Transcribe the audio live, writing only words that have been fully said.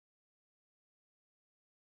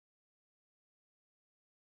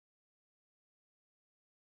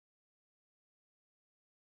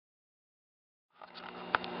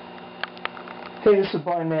Hey, this is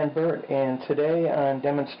Blind Man Bert, and today I'm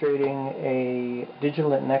demonstrating a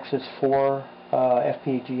Digilent Nexys 4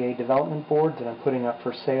 FPGA development board that I'm putting up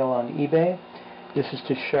for sale on eBay. This is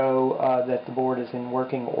to show that the board is in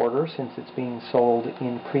working order since it's being sold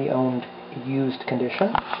in pre-owned used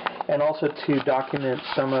condition, and also to document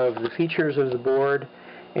some of the features of the board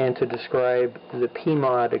and to describe the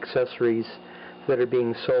Pmod accessories that are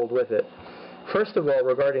being sold with it. First of all,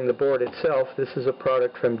 regarding the board itself, this is a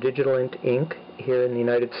product from Digilent Inc. here in the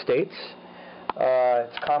United States.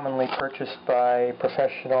 It's commonly purchased by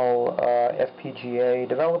professional FPGA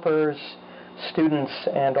developers, students,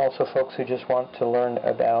 and also folks who just want to learn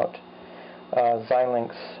about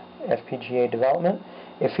Xilinx FPGA development.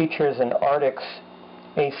 It features an Artix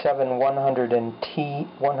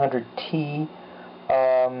A7-100T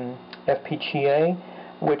FPGA,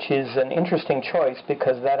 which is an interesting choice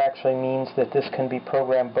because that actually means that this can be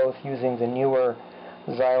programmed both using the newer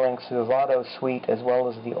Xilinx Vivado suite as well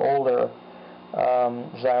as the older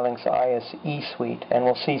Xilinx ISE suite. And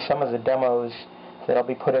we'll see some of the demos that I'll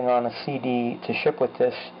be putting on a CD to ship with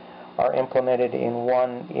this are implemented in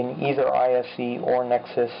either ISE or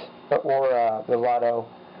Nexys or Vivado,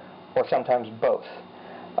 or sometimes both.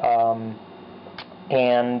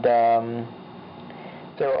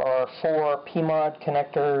 There are 4 Pmod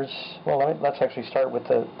connectors. Well, let's actually start with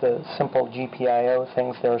the simple GPIO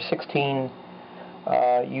things. There are 16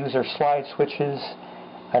 user slide switches,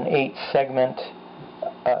 an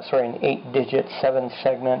 8-digit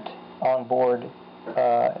 7-segment onboard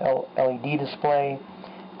LED display.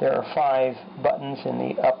 There are 5 buttons in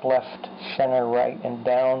the up, left, center, right, and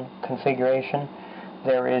down configuration.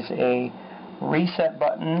 There is a reset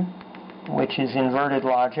button, which is inverted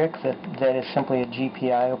logic, that is simply a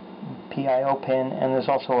GPIO pin, and there's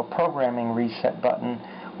also a programming reset button,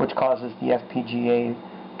 which causes the FPGA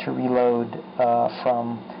to reload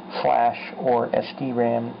from flash or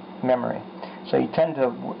SDRAM memory. So you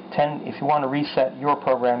if you want to reset your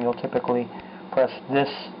program, you'll typically press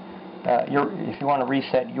this. If you want to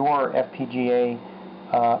reset your FPGA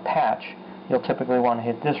patch, you'll typically want to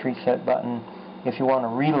hit this reset button. If you want to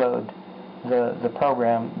reload the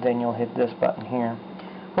program, then you'll hit this button here.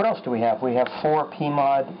 What else do we have? We have 4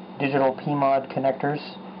 digital Pmod connectors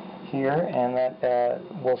here, and that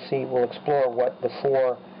we'll explore what the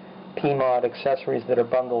 4 Pmod accessories that are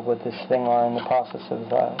bundled with this thing are in the process of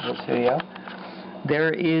this video.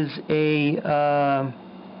 There is a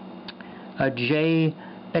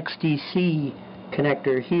JXDC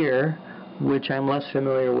connector here, which I'm less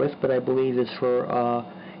familiar with, but I believe is for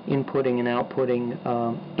inputting and outputting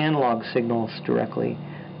analog signals directly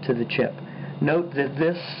to the chip. Note that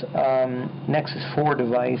this Nexys 4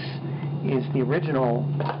 device is the original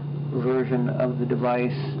version of the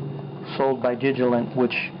device sold by Digilent,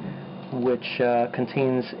 which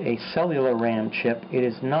contains a cellular RAM chip. It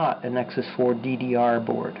is not a Nexys 4 DDR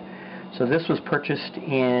board. So this was purchased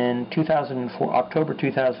in October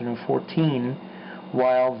 2014,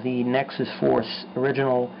 while the Nexys 4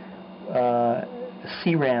 original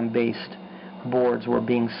CRAM-based boards were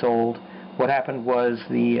being sold. What happened was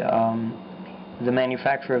the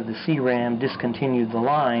manufacturer of the CRAM discontinued the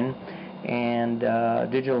line, and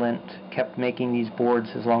Digilent kept making these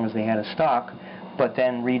boards as long as they had a stock, but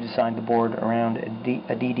then redesigned the board around a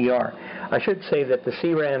DDR. I should say that the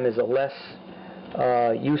CRAM is a less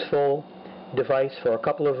useful device for a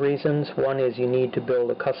couple of reasons. One is you need to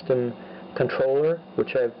build a custom controller,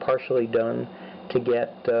 which I've partially done, to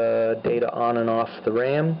get data on and off the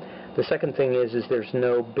RAM. The second thing is there's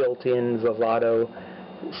no built-in Vivado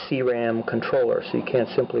CRAM controller, so you can't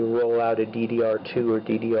simply roll out a DDR2 or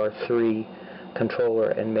DDR3 controller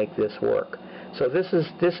and make this work. So this is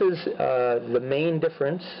the main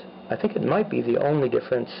difference. I think it might be the only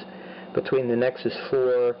difference between the Nexys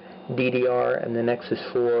 4 DDR and the Nexys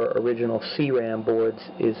 4 original CRAM boards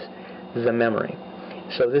is the memory.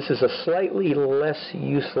 So this is a slightly less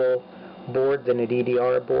useful board than a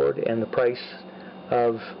DDR board, and the price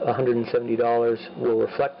of $170 will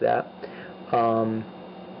reflect that.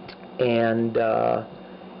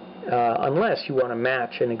 Unless you want to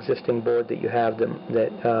match an existing board that you have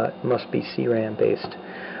that must be CRAM based.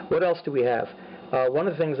 What else do we have? One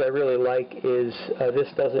of the things I really like is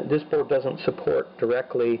this board doesn't support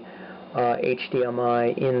directly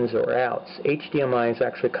HDMI ins or outs. HDMI is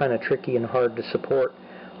actually kind of tricky and hard to support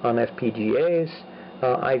on FPGAs.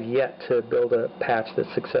 I've yet to build a patch that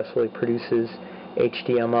successfully produces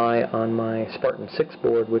HDMI on my Spartan 6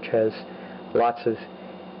 board, which has lots of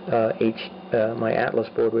my Atlas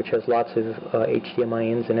board, which has lots of HDMI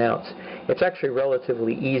ins and outs. It's actually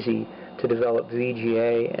relatively easy to develop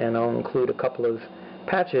VGA, and I'll include a couple of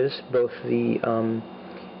patches, both the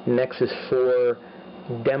Nexys 4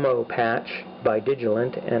 demo patch by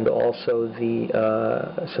Digilent, and also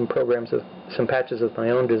some patches of my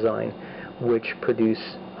own design which produce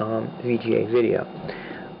VGA video.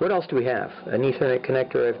 What else do we have? An Ethernet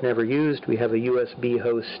connector I've never used. We have a USB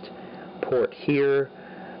host port here.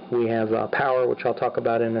 We have power, which I'll talk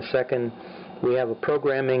about in a second. We have a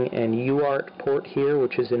programming and UART port here,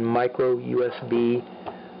 which is in micro USB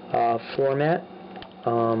format.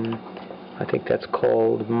 I think that's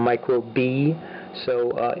called micro B.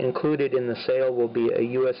 So included in the sale will be a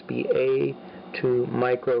USB-A to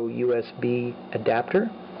micro USB adapter,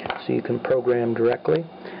 so you can program directly.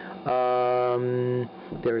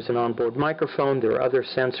 There is an onboard microphone. There are other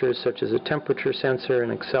sensors such as a temperature sensor,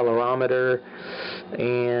 an accelerometer,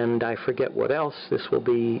 and I forget what else. This will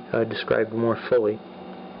be described more fully.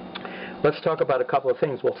 Let's talk about a couple of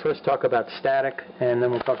things. We'll first talk about static, and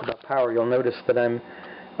then we'll talk about power. You'll notice that I'm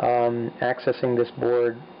accessing this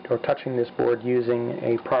board or touching this board using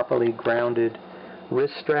a properly grounded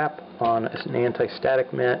wrist strap on an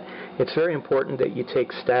anti-static mat. It's very important that you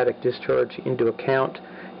take static discharge into account.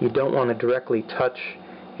 You don't want to directly touch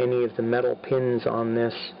any of the metal pins on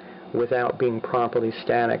this without being properly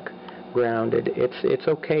static grounded. It's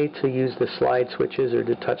okay to use the slide switches or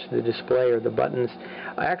to touch the display or the buttons.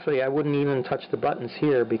 Actually, I wouldn't even touch the buttons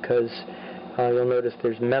here because you'll notice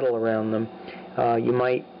there's metal around them. You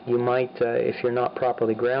might, if you're not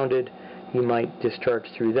properly grounded, you might discharge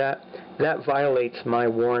through that. That violates my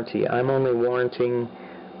warranty. I'm only warranting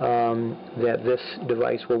that this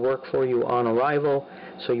device will work for you on arrival,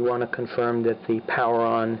 so you want to confirm that the power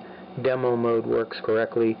on demo mode works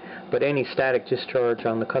correctly. But any static discharge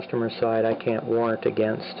on the customer side I can't warrant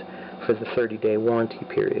against for the 30-day warranty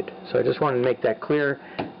period. So I just wanted to make that clear.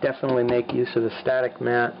 Definitely make use of the static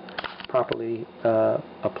mat. Properly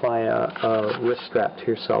apply a wrist strap to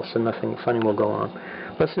yourself so nothing funny will go on.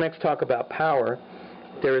 Let's next talk about power.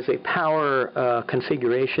 There is a power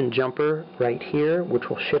configuration jumper right here, which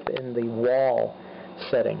will ship in the wall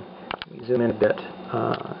setting. Let me zoom in a bit,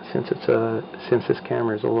 since this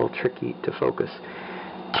camera is a little tricky to focus.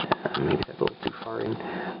 Maybe that's a little too far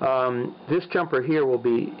in. This jumper here will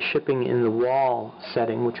be shipping in the wall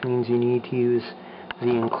setting, which means you need to use the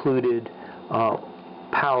included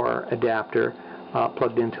power adapter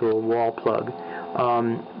plugged into a wall plug.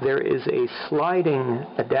 There is a sliding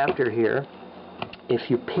adapter here. If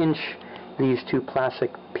you pinch these two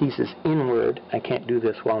plastic pieces inward, I can't do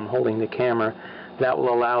this while I'm holding the camera, that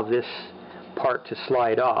will allow this part to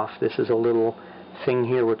slide off. This is a little thing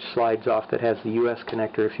here which slides off that has the US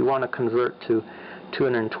connector. If you want to convert to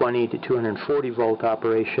 220 to 240 volt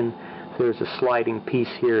operation, there's a sliding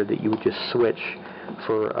piece here that you would just switch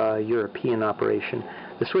for European operation.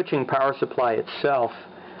 The switching power supply itself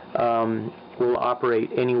will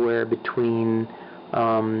operate anywhere between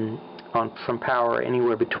from power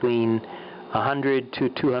anywhere between 100 to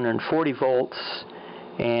 240 volts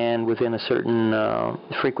and within a certain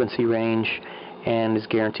frequency range, and is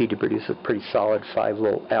guaranteed to produce a pretty solid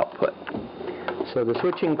 5-volt output. So the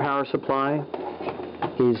switching power supply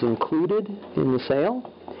is included in the sale,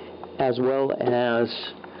 as well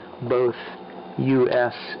as both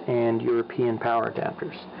US and European power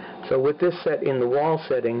adapters. So with this set in the wall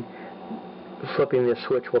setting, flipping this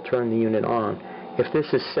switch will turn the unit on. If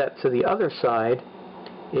this is set to the other side,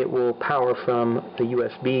 it will power from the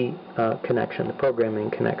USB connection, the programming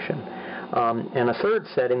connection. And a third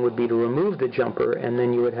setting would be to remove the jumper, and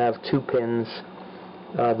then you would have two pins,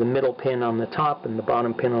 the middle pin on the top and the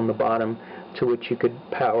bottom pin on the bottom, to which you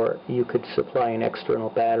could supply an external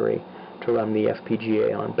battery to run the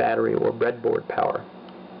FPGA on battery or breadboard power.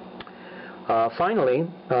 Finally,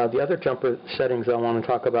 the other jumper settings I want to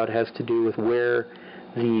talk about has to do with where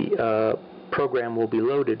the program will be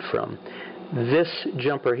loaded from. This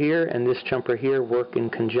jumper here and this jumper here work in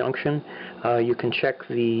conjunction. You can check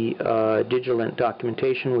the Digilent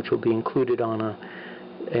documentation, which will be included on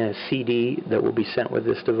a CD that will be sent with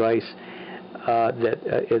this device.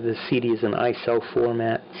 The CD is an ISO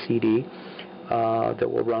format CD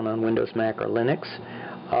that will run on Windows, Mac, or Linux.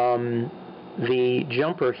 The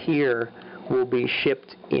jumper here will be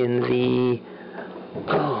shipped in the,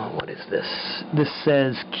 what is this? This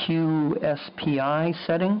says QSPI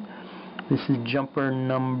setting. This is jumper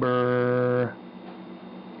number,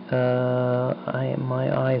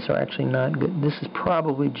 my eyes are actually not good. This is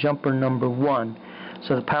probably jumper number 1.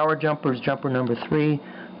 So the power jumper is jumper number 3.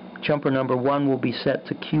 Jumper number 1 will be set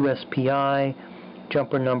to QSPI.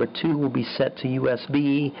 Jumper number 2 will be set to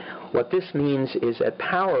USB. What this means is at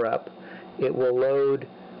power up, it will load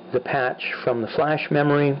the patch from the flash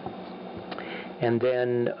memory and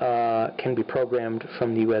then can be programmed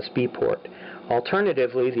from the USB port.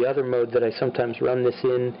 Alternatively, the other mode that I sometimes run this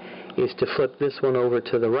in is to flip this one over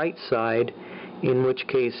to the right side, in which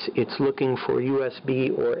case it's looking for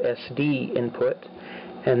USB or SD input,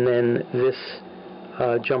 and then this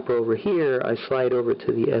jumper over here, I slide over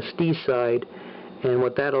to the SD side, and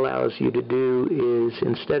what that allows you to do is,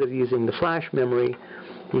 instead of using the flash memory,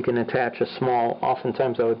 you can attach a small,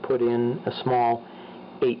 oftentimes I would put in a small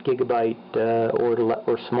 8 gigabyte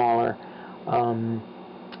or smaller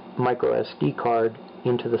micro SD card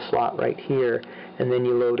into the slot right here, and then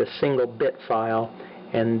you load a single bit file,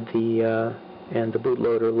 and the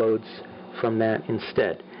bootloader loads from that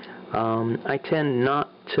instead. I tend not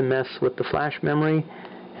to mess with the flash memory,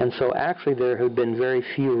 and so actually there have been very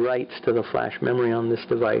few writes to the flash memory on this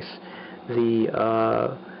device.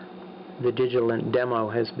 The Digilent demo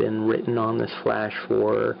has been written on this flash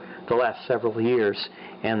for the last several years,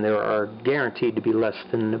 and there are guaranteed to be less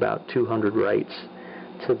than about 200 writes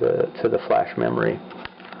to the flash memory,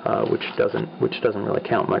 which doesn't really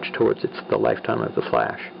count much towards the lifetime of the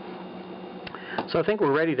flash. So I think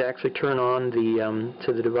we're ready to actually turn on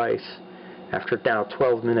to the device after now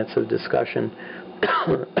 12 minutes of discussion.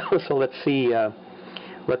 So let's see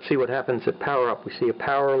what happens at power up. We see a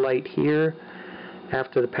power light here.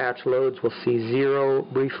 After the patch loads, we'll see 0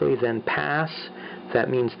 briefly, then pass. That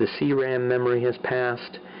means the CRAM memory has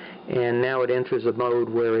passed, and now it enters a mode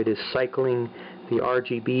where it is cycling the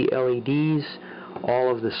RGB LEDs. All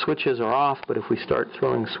of the switches are off, but if we start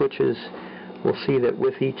throwing switches, we'll see that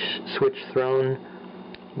with each switch thrown,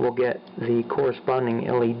 we'll get the corresponding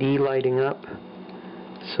LED lighting up.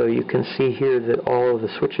 So you can see here that all of the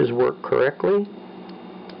switches work correctly.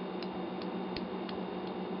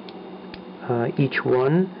 Each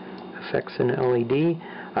one affects an LED.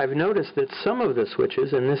 I've noticed that some of the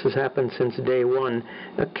switches, and this has happened since day one,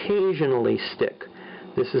 occasionally stick.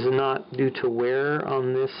 This is not due to wear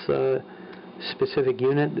on this specific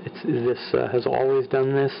unit. This has always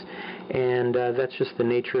done this, and that's just the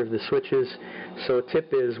nature of the switches. So a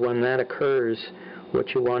tip is, when that occurs,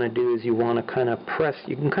 what you want to do is you want to kind of press,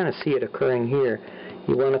 you can kind of see it occurring here,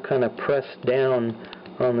 you want to kind of press down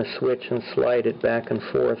on the switch and slide it back and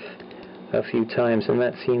forth a few times, and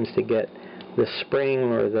that seems to get the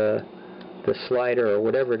spring or the slider or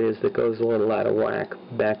whatever it is that goes a little out of whack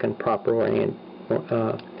back in proper working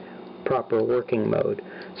mode.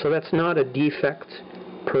 So that's not a defect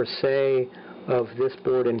per se of this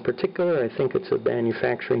board in particular. I think it's a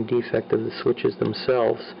manufacturing defect of the switches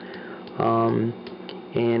themselves.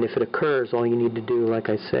 And if it occurs, all you need to do, like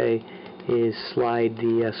I say, is slide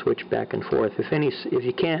the switch back and forth. If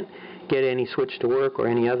you can't get any switch to work or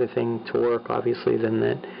any other thing to work, obviously, then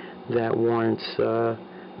that warrants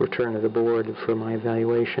return of the board for my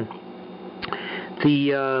evaluation.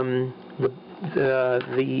 The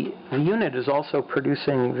unit is also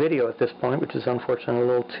producing video at this point, which is unfortunately a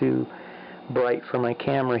little too bright for my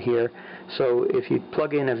camera here. So if you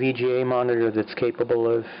plug in a VGA monitor that's capable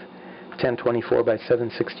of 1024 by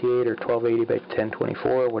 768 or 1280 by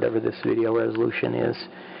 1024, whatever this video resolution is,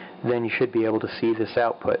 then you should be able to see this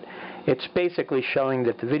output. It's basically showing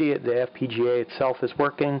that the FPGA itself is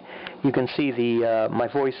working. You can see my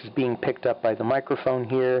voice is being picked up by the microphone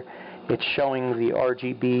here. It's showing the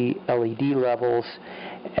RGB LED levels.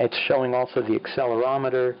 It's showing also the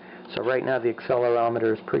accelerometer. So right now the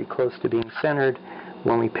accelerometer is pretty close to being centered.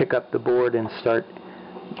 When we pick up the board and start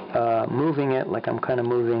moving it, like I'm kind of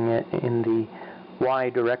moving it in the Y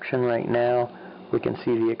direction right now, we can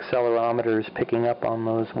see the accelerometer is picking up on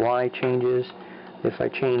those Y changes. If I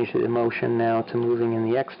change the motion now to moving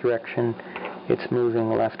in the X direction, it's moving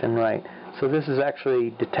left and right. So this is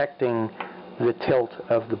actually detecting the tilt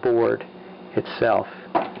of the board itself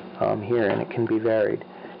here, and it can be varied.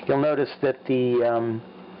 You'll notice that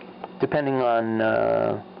depending on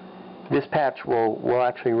this patch will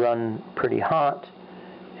actually run pretty hot,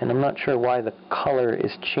 and I'm not sure why the color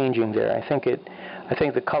is changing there. I think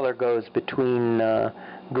the color goes between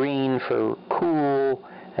green for cool,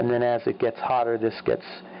 and then as it gets hotter, this gets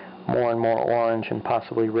more and more orange and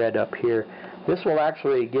possibly red up here. This will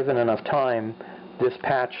actually, given enough time, this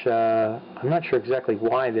patch, I'm not sure exactly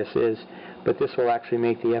why this is, but this will actually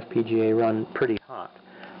make the FPGA run pretty hot.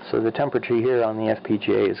 So the temperature here on the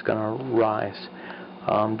FPGA is going to rise.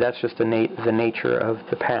 That's just the nature of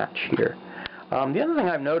the patch here. The other thing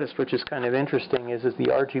I've noticed, which is kind of interesting, is the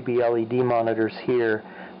RGB LED monitors here.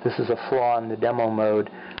 This is a flaw in the demo mode.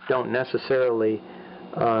 Don't necessarily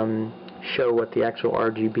show what the actual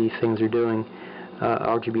RGB things are doing.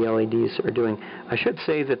 RGB LEDs are doing. I should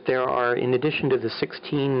say that there are, in addition to the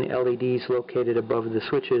 16 LEDs located above the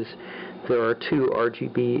switches, there are 2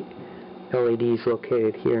 RGB LEDs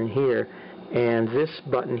located here and here. and this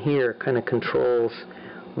button here kind of controls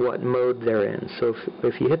what mode they're in. So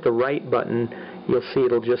if you hit the right button, you'll see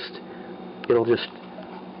it'll just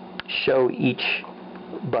show each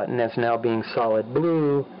button as now being solid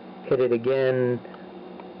blue. Hit it again,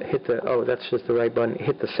 hit the, oh, that's just the right button.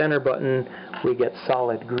 Hit the center button, we get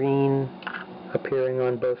solid green appearing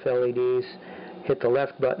on both LEDs. Hit the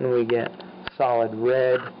left button, we get solid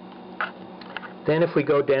red. Then if we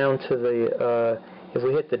go down to the, if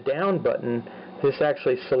we hit the down button, this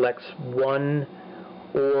actually selects one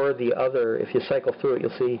or the other. If you cycle through it,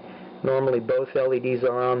 you'll see normally both LEDs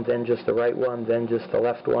are on, then just the right one, then just the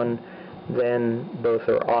left one, then both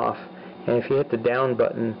are off. And if you hit the down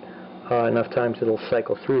button enough times, it'll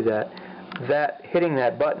cycle through that. Hitting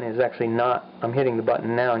that button is actually not, I'm hitting the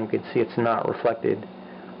button now and you can see it's not reflected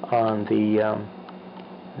on the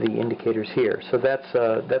indicators here. So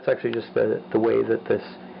that's actually just the way that this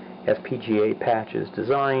FPGA patch is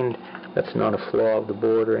designed. That's not a flaw of the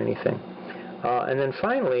board or anything. And then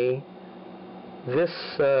finally, this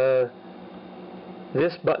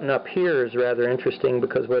button up here is rather interesting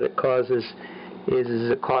because what it causes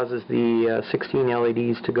is it causes the 16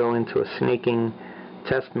 LEDs to go into a snaking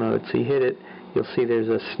test mode. So you hit it, you'll see there's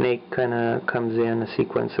a snake kind of comes in, a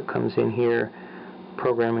sequence that comes in here,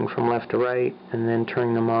 programming from left to right, and then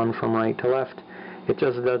turning them on from right to left. It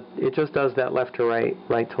just does that left to right,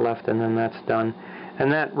 right to left, and then that's done.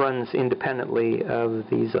 And that runs independently of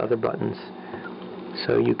these other buttons.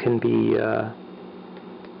 So you can be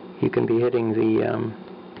hitting the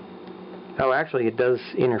oh, actually it does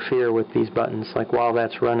interfere with these buttons. Like while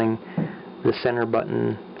that's running, the center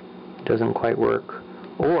button doesn't quite work.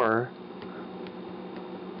 Or,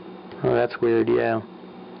 oh, that's weird, yeah.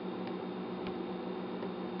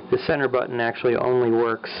 The center button actually only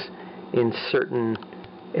works in certain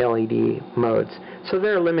LED modes. So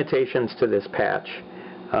there are limitations to this patch,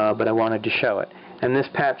 but I wanted to show it. And this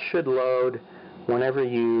patch should load whenever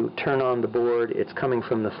you turn on the board. It's coming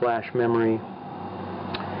from the flash memory,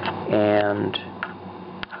 and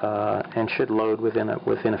should load within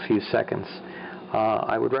a few seconds.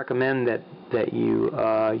 I would recommend that you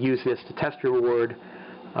use this to test your board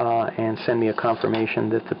and send me a confirmation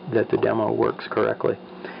that the demo works correctly.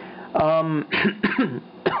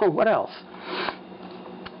 What else?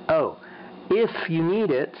 Oh, if you need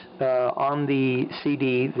it, on the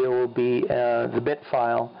CD there will be the bit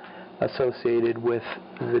file associated with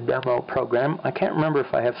the demo program. I can't remember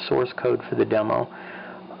if I have source code for the demo.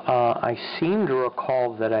 I seem to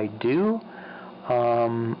recall that I do.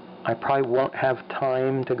 I probably won't have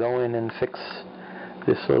time to go in and fix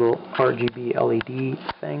this little RGB LED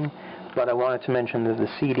thing, but I wanted to mention that the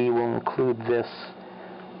CD will include this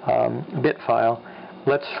bit file.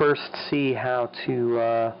 Let's first see how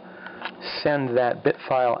to send that bit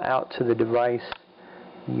file out to the device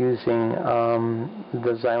using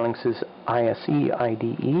the Xilinx's ISE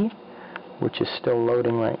IDE, which is still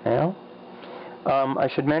loading right now. I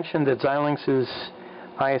should mention that Xilinx's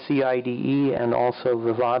ISE IDE and also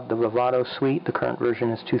the Vivado suite, the current version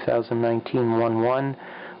is 2019-1.1,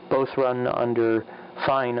 both run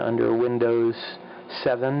fine under Windows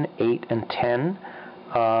 7, 8, and 10.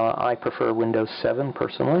 I prefer Windows 7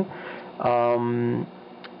 personally,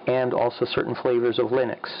 and also certain flavors of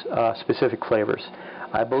Linux, specific flavors.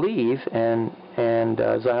 I believe, and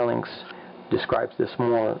Xilinx describes this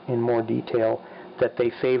in more detail, that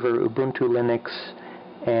they favor Ubuntu Linux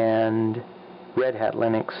and Red Hat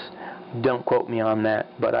Linux. Don't quote me on that,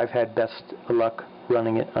 but I've had best luck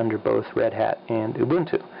running it under both Red Hat and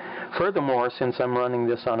Ubuntu. Furthermore, since I'm running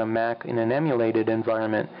this on a Mac in an emulated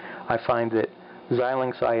environment, I find that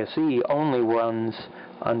Xilinx ISE only runs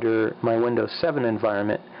under my Windows 7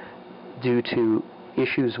 environment due to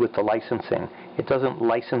issues with the licensing. It doesn't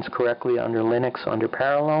license correctly under Linux under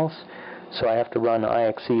Parallels, so I have to run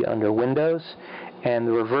IXE under Windows, and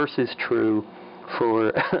the reverse is true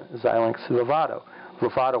for Xilinx Vivado.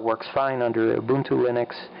 Vivado works fine under Ubuntu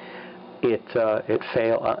Linux. It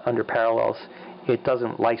fails under Parallels. It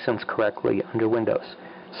doesn't license correctly under Windows.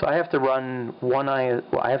 So I have to run one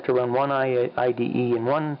IDE in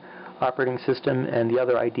one operating system and the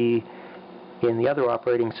other IDE in the other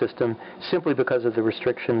operating system, simply because of the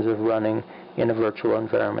restrictions of running in a virtual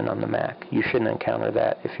environment on the Mac. You shouldn't encounter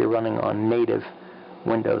that if you're running on native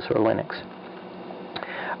Windows or Linux.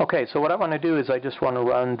 Okay, so what I want to do is I just want to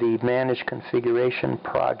run the Manage Configuration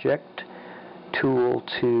Project tool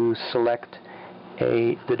to select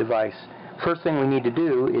the device. First thing we need to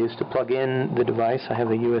do is to plug in the device. I have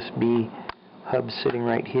a USB hub sitting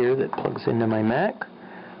right here that plugs into my Mac.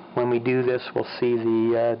 When we do this, we'll see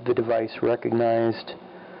the device recognized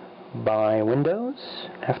by Windows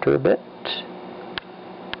after a bit.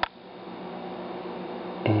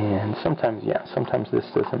 and sometimes, yeah, sometimes this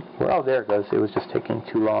doesn't, well, oh, there it goes, it was just taking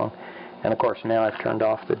too long, and of course now I've turned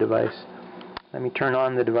off the device. Let me turn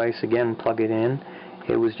on the device again, plug it in.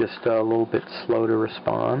 It was just a little bit slow to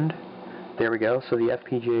respond. There we go, so the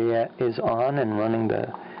FPGA is on and running the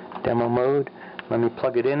demo mode. Let me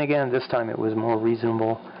plug it in again. This time it was more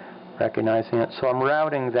reasonable recognizing it. So I'm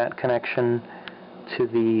routing that connection to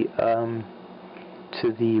the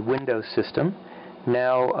Windows system.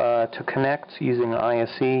 Now to connect using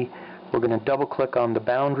ISE, we're going to double click on the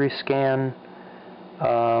boundary scan,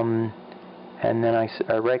 and then I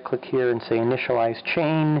right click here and say initialize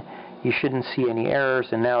chain. You shouldn't see any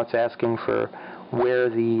errors, and now it's asking for where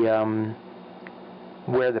the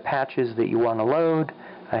patch is that you want to load.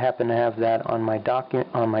 I happen to have that on my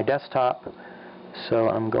desktop, so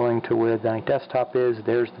I'm going to where my desktop is.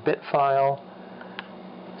 There's the bit file.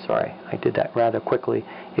 Sorry, I did that rather quickly.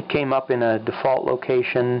 It came up in a default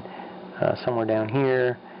location somewhere down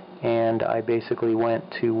here, and I basically went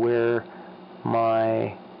to where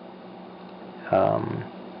my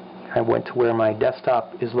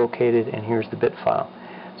desktop is located, and here's the bit file.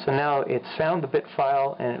 So now it's found the bit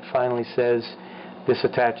file, and it finally says this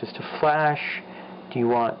attaches to flash. Do you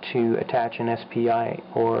want to attach an SPI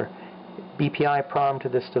or BPI PROM to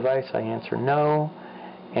this device? I answer no.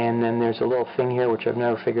 And then there's a little thing here which I've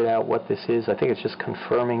never figured out what this is. I think it's just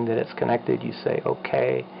confirming that it's connected. You say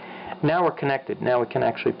OK. Now we're connected. Now we can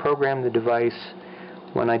actually program the device.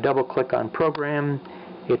 When I double click on program,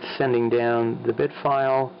 it's sending down the bit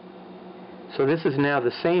file. So this is now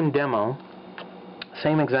the same demo,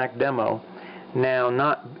 same exact demo, now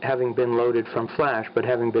not having been loaded from flash, but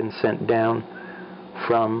having been sent down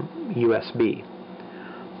from USB.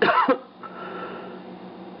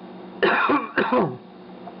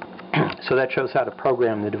 So that shows how to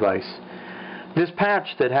program the device. This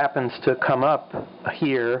patch that happens to come up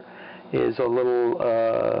here is a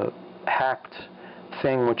little hacked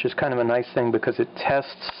thing, which is kind of a nice thing because it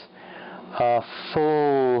tests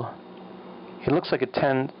it looks like it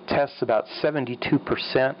tests about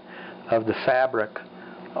 72% of the fabric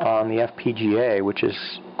on the FPGA, which is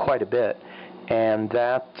quite a bit. And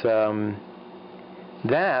that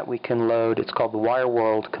we can load. It's called the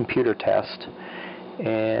WireWorld computer test,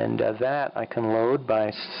 and that I can load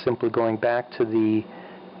by simply going back to the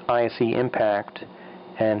ISE impact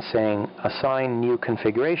and saying assign new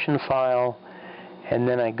configuration file, and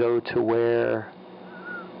then I go to where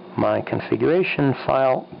my configuration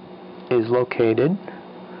file is located,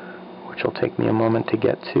 which will take me a moment to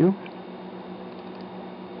get to.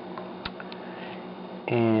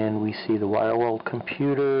 And we see the WireWorld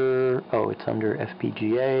computer. Oh, it's under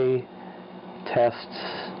FPGA tests.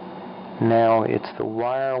 Now it's the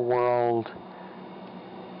WireWorld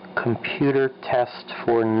computer test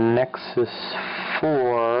for Nexus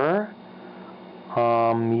 4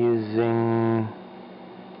 using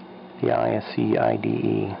the ISE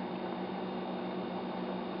IDE.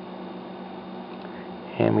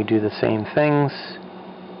 And we do the same things.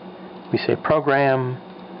 We say program,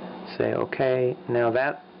 say OK. Now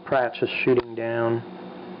that patch is shooting down.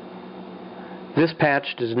 This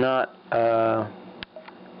patch does not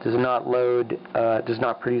load, does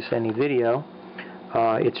not produce any video.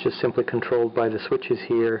 It's just simply controlled by the switches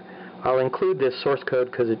here. I'll include this source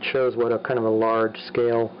code because it shows what a kind of a large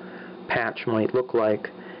scale patch might look like.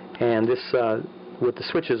 And this, with the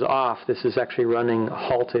switches off, this is actually running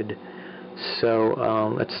halted.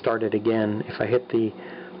 So let's start it again. If I hit the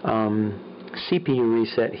CPU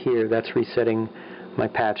reset here, that's resetting my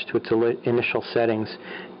patch to its initial settings.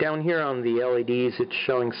 Down here on the LEDs, it's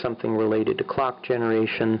showing something related to clock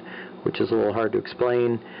generation, which is a little hard to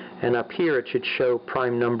explain. And up here, it should show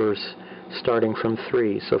prime numbers starting from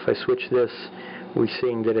 3. So if I switch this, we're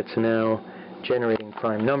seeing that it's now generating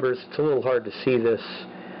prime numbers. It's a little hard to see this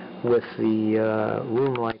with the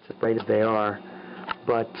room lights right as they are.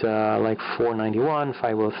 But like 491,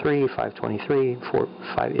 503, 523,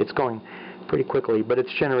 5, it's going pretty quickly, but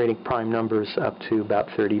it's generating prime numbers up to about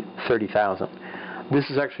 30,000. This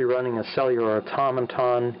is actually running a cellular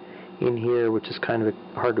automaton in here, which is kind of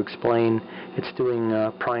hard to explain. It's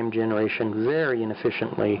doing prime generation very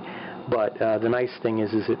inefficiently, but the nice thing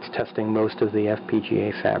is it's testing most of the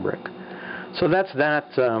FPGA fabric. So that's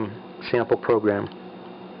that sample program.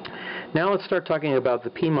 Now let's start talking about the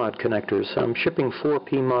Pmod connectors. I'm shipping 4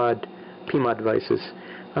 Pmod devices.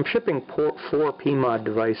 I'm shipping 4 Pmod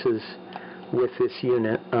devices with this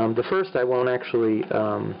unit. The first I won't actually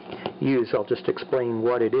use. I'll just explain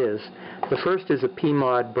what it is. The first is a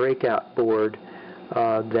Pmod breakout board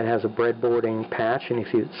that has a breadboarding patch, and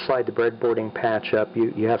if you slide the breadboarding patch up,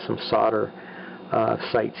 you have some solder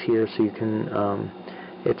sites here, so you can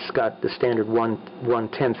it's got the standard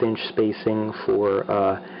 1/10 inch spacing for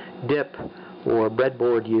dip or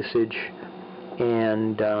breadboard usage,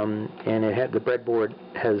 and the breadboard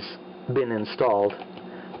has been installed,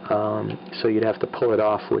 so you'd have to pull it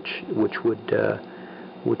off, which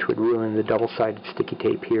would ruin the double-sided sticky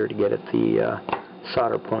tape here to get at the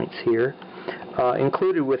solder points here.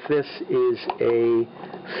 Included with this is a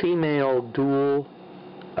female dual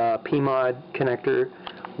Pmod connector,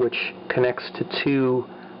 which connects to two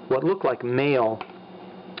what look like male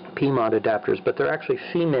Pmod adapters, but they're actually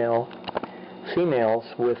females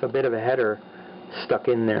with a bit of a header stuck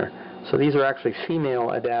in there. So these are actually female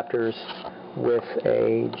adapters with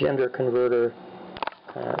a gender converter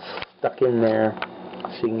stuck in there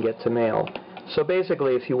so you can get to male. So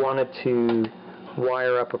basically, if you wanted to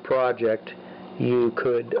wire up a project, you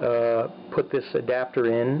could put this adapter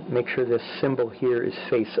in, make sure this symbol here is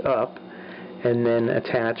face up, and then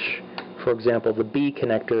attach, for example, the B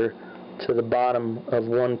connector to the bottom of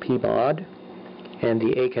one Pmod and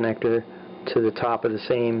the A connector to the top of the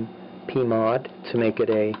same Pmod to make it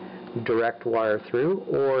a direct wire through,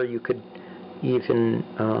 or you could even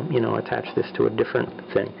attach this to a different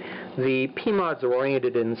thing. The Pmods are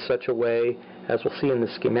oriented in such a way, as we'll see in the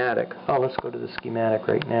schematic. Oh, let's go to the schematic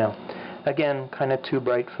right now. Again, kind of too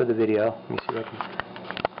bright for the video. Let me see if I can...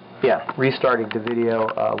 Yeah, restarting the video,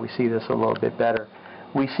 we see this a little bit better.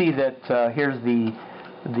 We see that here's the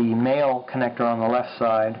male connector on the left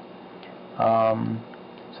side.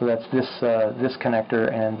 So that's this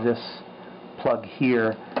connector and this plug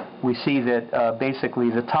here. We see that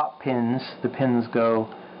basically the top pins, the pins go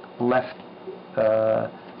left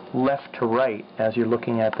to right as you're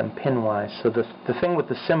looking at them pin-wise. So the thing with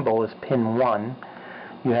the symbol is pin 1.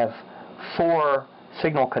 You have 4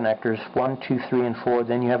 signal connectors, 1, 2, 3, and 4.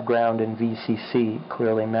 Then you have ground and VCC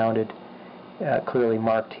clearly mounted, clearly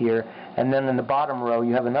marked here. And then in the bottom row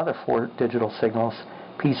you have another 4 digital signals,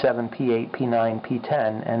 P7, P8, P9,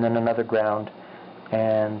 P10, and then another ground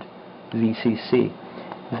and VCC.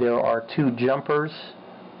 There are 2 jumpers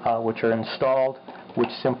which are installed,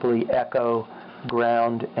 which simply echo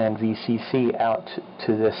ground and VCC out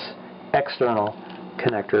to this external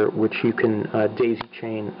connector, which you can daisy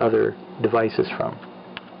chain other devices from.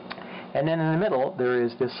 And then in the middle there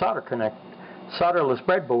is this solderless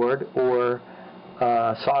breadboard or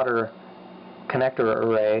solder connector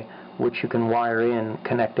array, which you can wire in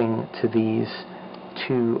connecting to these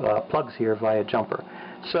 2 plugs here via jumper.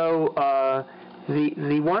 So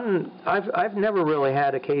the one I've never really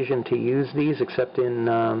had occasion to use these except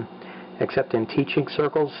in teaching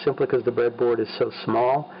circles, simply because the breadboard is so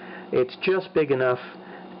small. It's just big enough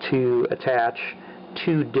to attach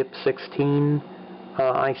 2 DIP16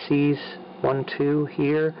 ICs, 1, 2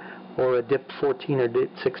 here, or a DIP14 or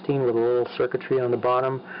DIP16 with a little circuitry on the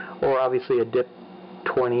bottom, or obviously a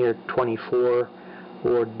DIP20 or 24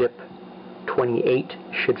 or DIP28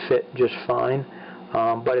 should fit just fine.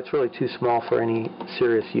 But it's really too small for any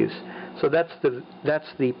serious use. So that's the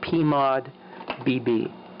Pmod BB.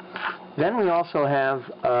 Then we also have,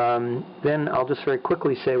 then I'll just very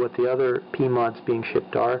quickly say what the other Pmods being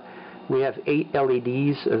shipped are. We have 8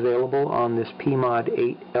 LEDs available on this Pmod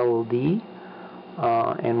 8LD,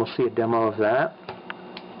 and we'll see a demo of that.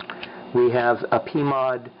 We have a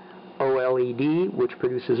Pmod OLED, which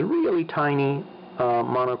produces really tiny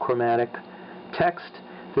monochromatic text.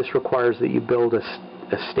 This requires that you build a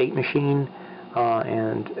state machine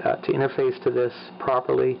and to interface to this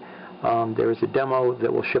properly. There is a demo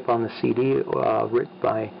that will ship on the CD written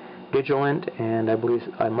by Digilent, and I believe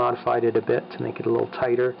I modified it a bit to make it a little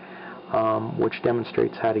tighter, which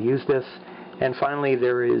demonstrates how to use this. And finally,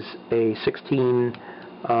 there is a 16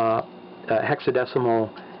 hexadecimal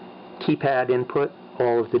keypad input,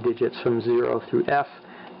 all of the digits from 0 through F.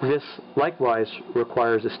 This likewise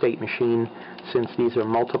requires a state machine since these are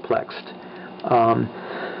multiplexed.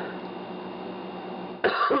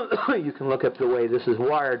 You can look up the way this is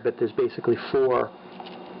wired, but there's basically 4.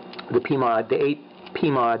 The 8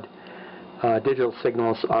 Pmod digital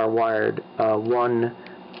signals are wired 1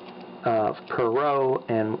 per row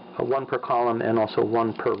and 1 per column, and also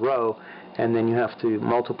 1 per row, and then you have to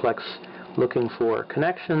multiplex looking for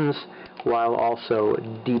connections while also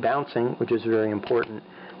debouncing, which is very important.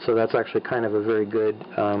 So that's actually kind of a very good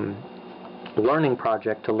learning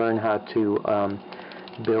project to learn how to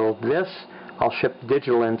build this. I'll ship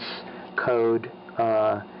Digilent's code,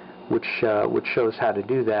 which shows how to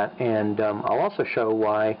do that, and I'll also show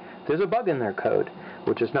why there's a bug in their code,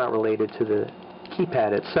 which is not related to the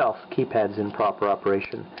keypad itself. Keypad's in proper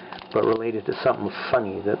operation, but related to something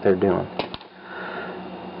funny that they're doing.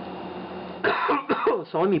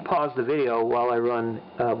 So let me pause the video while I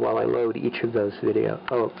load each of those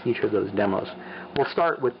demos. We'll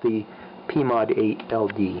start with the Pmod 8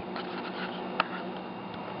 LD.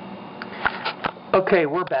 Okay,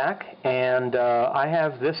 we're back, and I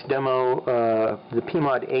have this demo, the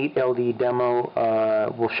Pmod 8 LD demo.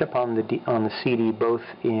 Will ship on the CD both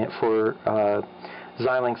for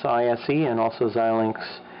Xilinx ISE and also Xilinx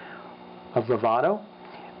Vivado.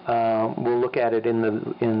 We'll look at it in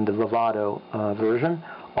the Vivado version.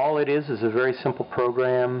 All it is a very simple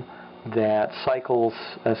program that cycles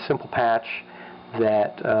a simple patch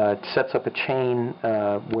that sets up a chain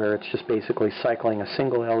where it's just basically cycling a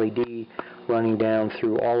single LED running down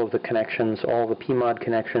through all of the connections, all the Pmod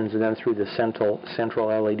connections, and then through the central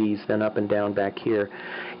LEDs, then up and down back here.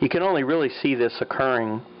 You can only really see this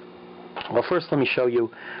occurring. Well, first let me show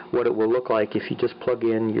you what it will look like if you just plug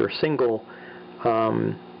in your single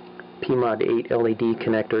Pmod 8 LED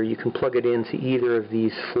connector. You can plug it into either of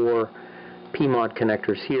these 4 Pmod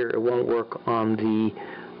connectors here. It won't work on the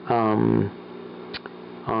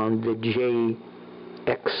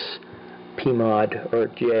JX Pmod or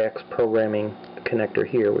JX programming connector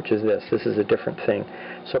here, which is this. This is a different thing.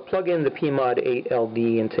 So plug in the Pmod 8 LD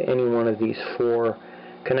into any one of these 4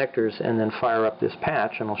 connectors and then fire up this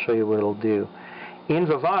patch, and I'll show you what it'll do. In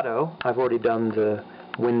Vivado, I've already done the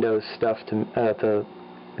Windows stuff to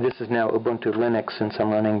this is now Ubuntu Linux since I'm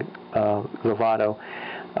running Vivado.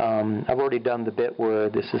 I've already done the bit where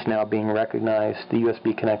this is now being recognized. The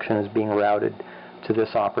USB connection is being routed to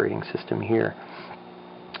this operating system here.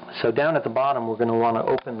 So down at the bottom, we're going to want to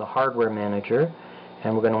open the hardware manager,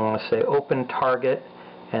 and we're going to want to say open target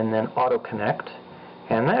and then auto connect.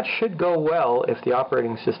 And that should go well if the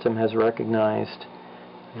operating system has recognized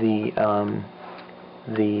the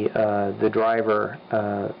driver,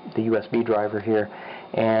 the USB driver here.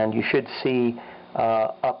 And you should see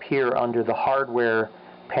up here under the hardware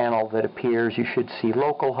panel that appears, you should see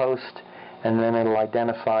localhost, and then it'll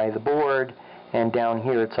identify the board, and down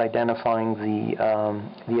here it's identifying the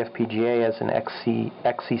FPGA as an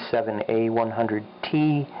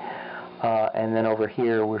XE7A100T, and then over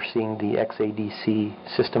here we're seeing the XADC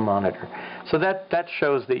system monitor. So that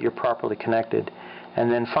shows that you're properly connected.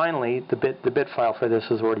 And then finally, the bit file for this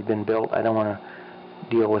has already been built. I don't want to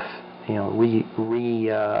deal with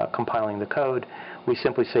compiling the code. We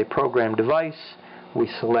simply say program device. We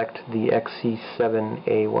select the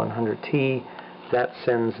XE7A100T. That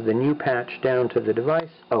sends the new patch down to the device.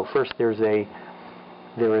 Oh, first there is a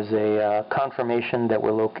confirmation that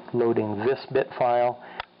we're loading this bit file.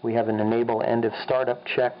 We have an enable end of startup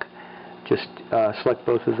check. Just select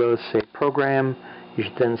both of those. Say program. You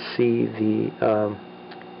should then see the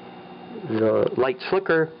lights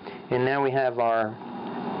flicker, and now we have our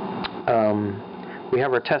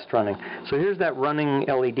test running. So here's that running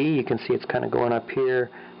LED. You can see it's kind of going up here,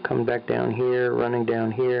 coming back down here, running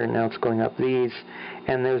down here, and now it's going up these.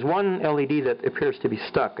 And there's one LED that appears to be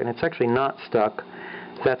stuck, and it's actually not stuck.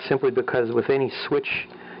 That's simply because with any switch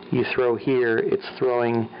you throw here, it's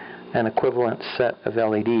throwing an equivalent set of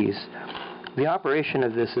LEDs. The operation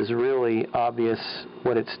of this is really obvious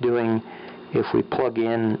what it's doing if we plug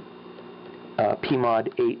in Pmod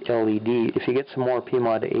 8 LED. If you get some more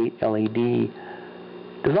Pmod 8 LED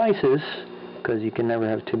devices, because you can never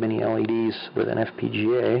have too many LEDs with an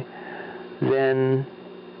FPGA, then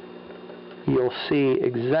you'll see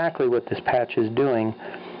exactly what this patch is doing.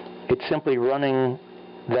 It's simply running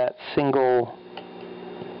that single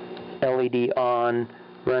LED on,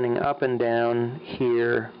 running up and down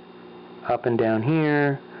here, up and down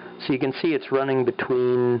here. So you can see it's running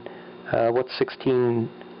between what's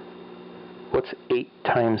 8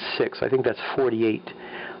 times 6? I think that's 48.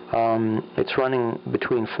 It's running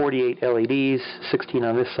between 48 LEDs, 16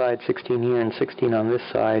 on this side, 16 here, and 16 on this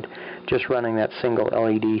side, just running that single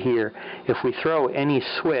LED here. If we throw any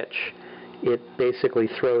switch, it basically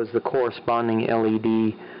throws the corresponding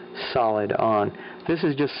LED solid on. This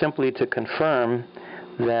is just simply to confirm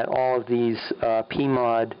that all of these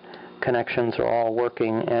Pmod connections are all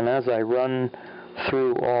working, and as I run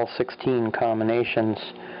through all 16 combinations,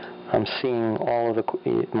 I'm seeing all of the,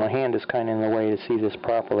 my hand is kind of in the way to see this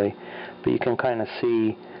properly, but you can kind of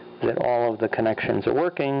see that all of the connections are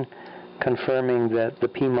working, confirming that the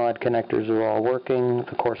Pmod connectors are all working,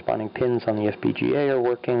 the corresponding pins on the FPGA are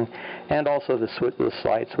working, and also the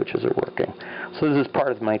slide switches are working. So this is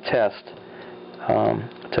part of my test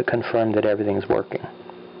to confirm that everything's working.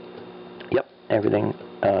 Yep, everything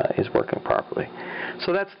is working properly.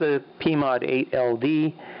 So that's the Pmod 8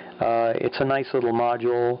 LD. It's a nice little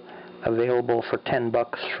module available for $10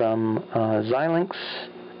 from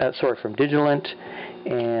from Digilent.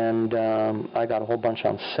 and I got a whole bunch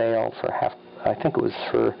on sale for I think it was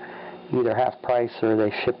for either half price or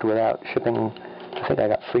they shipped without shipping. I think I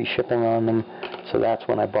got free shipping on them, so that's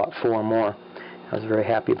when I bought 4 more. I was very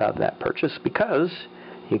happy about that purchase because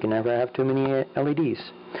you can never have too many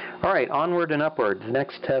LEDs. Alright, onward and upward. The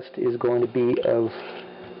next test is going to be of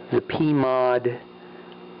the Pmod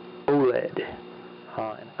OLED.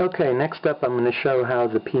 Okay, next up I'm going to show how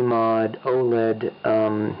the Pmod OLED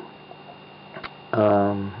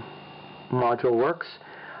module works.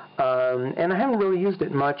 And I haven't really used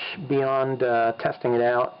it much beyond testing it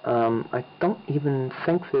out. I don't even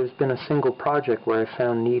think there's been a single project where I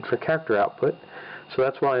found need for character output. So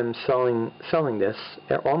that's why I'm selling this.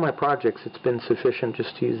 At all my projects it's been sufficient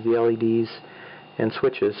just to use the LEDs and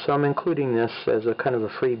switches. So I'm including this as a kind of a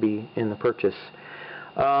freebie in the purchase.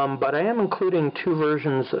 But I am including 2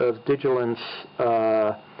 versions of Digilent's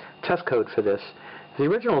test code for this. The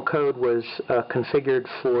original code was configured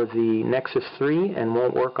for the Nexys 3 and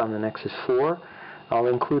won't work on the Nexys 4. I'll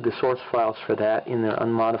include the source files for that in their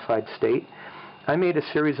unmodified state. I made a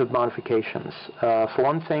series of modifications. For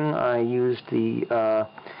one thing, I used the,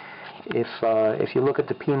 if you look at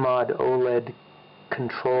the Pmod OLED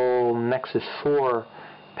Control Nexys 4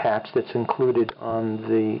 patch that's included on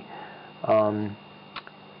the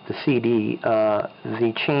CD,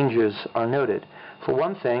 the changes are noted. For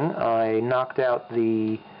one thing, I knocked out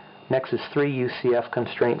the Nexys 3 UCF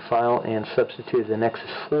constraint file and substituted the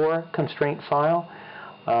Nexys 4 constraint file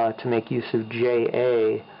to make use of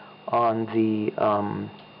JA on the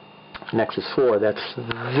Nexys 4. That's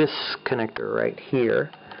this connector right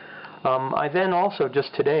here. I then also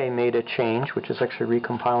just today made a change, which is actually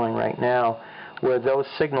recompiling right now, where those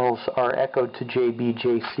signals are echoed to JB,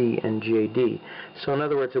 JC, and JD. So in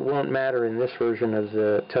other words, it won't matter in this version of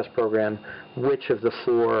the test program which of the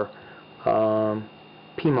 4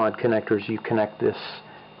 Pmod connectors you connect this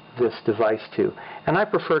device to. And I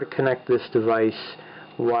prefer to connect this device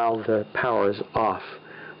while the power is off.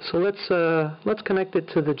 So let's connect it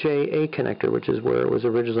to the JA connector, which is where it was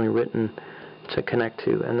originally written to connect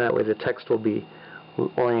to, and that way the text will be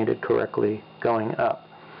oriented correctly going up.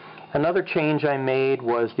 Another change I made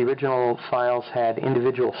was the original files had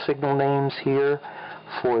individual signal names here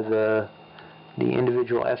for the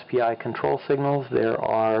individual SPI control signals. There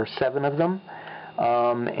are 7 of them,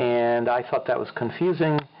 and I thought that was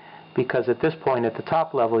confusing because at this point at the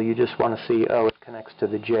top level you just want to see, oh, it connects to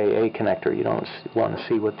the JA connector. You don't want to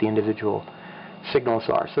see what the individual signals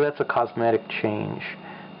are. So that's a cosmetic change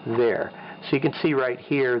there. So you can see right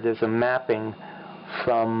here there's a mapping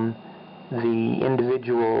from the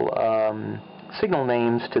individual signal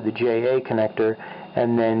names to the JA connector,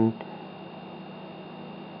 and then,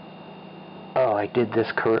 oh, I did this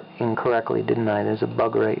incorrectly, didn't I? There's a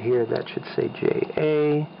bug right here that should say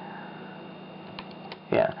JA.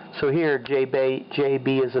 Yeah, so here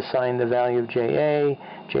JB is assigned the value of JA,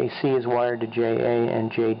 JC is wired to JA,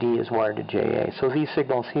 and JD is wired to JA. So these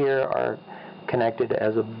signals here are connected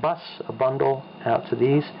as a bus, a bundle, out to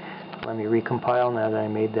these. Let me recompile now that I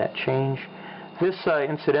made that change. This,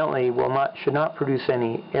 incidentally, should not produce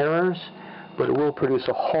any errors, but it will produce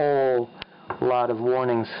a whole lot of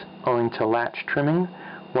warnings owing to latch trimming,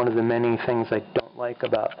 one of the many things I don't like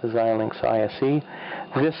about the Xilinx ISE.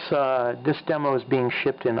 This demo is being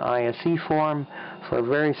shipped in ISE form for a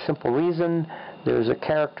very simple reason. There's a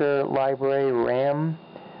character library RAM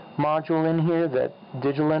module in here that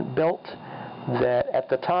Digilent built that at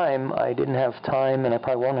the time I didn't have time, and I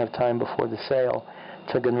probably won't have time before the sale,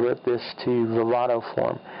 to convert this to Vivato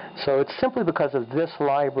form. So it's simply because of this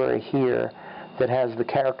library here that has the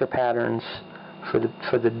character patterns for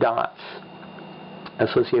the dots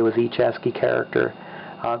associated with each ASCII character.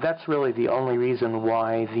 That's really the only reason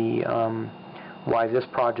why why this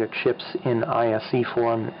project ships in ISE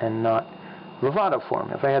form and not Vivato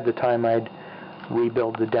form. If I had the time, I'd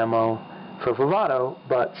rebuild the demo for Vivato,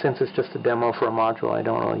 but since it's just a demo for a module I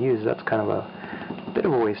don't really use, that's kind of a bit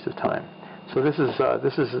of a waste of time. So this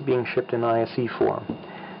is being shipped in ISE form.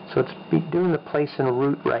 So it's doing the place and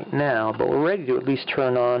route right now, but we're ready to at least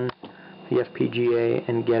turn on the FPGA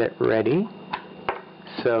and get it ready.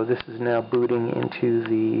 So this is now booting into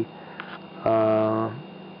the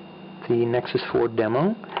Nexys 4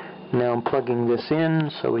 demo. Now I'm plugging this in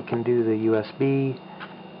so we can do the USB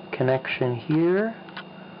connection here.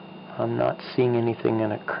 I'm not seeing anything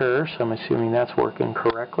occur, so I'm assuming that's working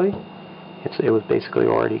correctly. It was basically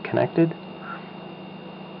already connected.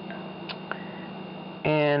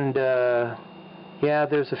 And yeah,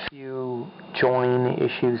 there's a few join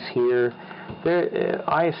issues here.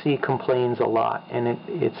 ISE complains a lot, and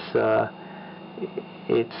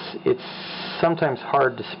it's sometimes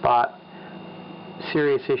hard to spot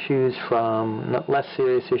serious issues from less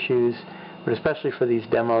serious issues, but especially for these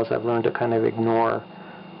demos, I've learned to kind of ignore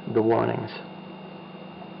the warnings.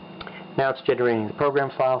 Now it's generating the program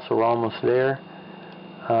file, so we're almost there.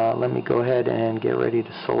 Let me go ahead and get ready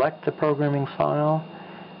to select the programming file.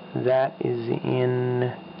 That is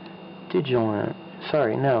in Digilent.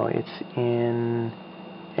 Sorry, no, it's in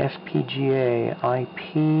FPGA,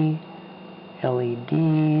 IP,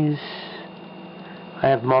 LEDs. I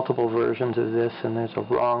have multiple versions of this, and there's a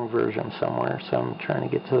wrong version somewhere, so I'm trying to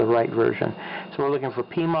get to the right version. So we're looking for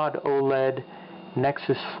Pmod OLED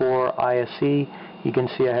Nexys 4 ISE. You can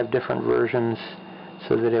see I have different versions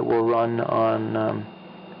so that it will run on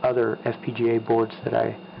other FPGA boards that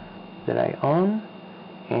I own.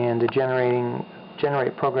 And the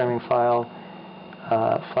generate programming file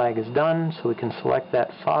flag is done, so we can select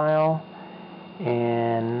that file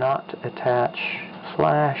and not attach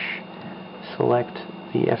flash. Select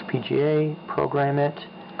the FPGA, program it,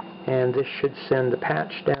 and this should send the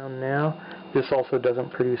patch down now. This also doesn't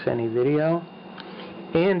produce any video.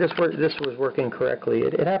 And this was working correctly.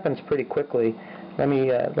 It happens pretty quickly. Let me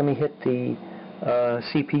hit the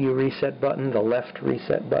CPU reset button, the left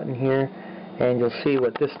reset button here, and you'll see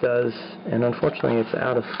what this does. And unfortunately, it's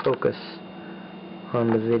out of focus on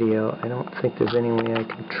the video. I don't think there's any way I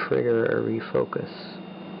can trigger a refocus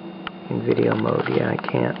in video mode. Yeah, I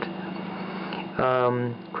can't.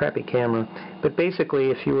 Crappy camera. But basically,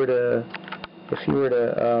 if you were to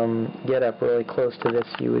get up really close to this,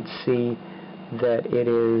 you would see that it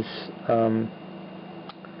is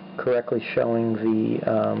correctly showing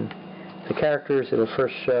the characters. It'll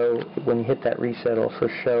first show, when you hit that reset, it'll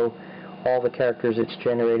first show all the characters it's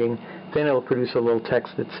generating. Then it'll produce a little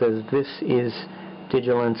text that says, "This is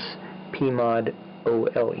Digilent's Pmod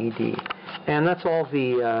OLED," and that's all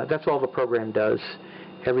the program does.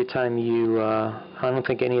 Every time you, I don't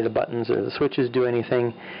think any of the buttons or the switches do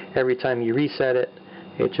anything. Every time you reset it,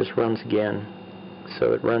 it just runs again.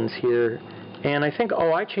 So it runs here. And I think,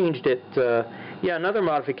 I changed it. Yeah, another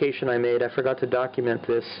modification I made, I forgot to document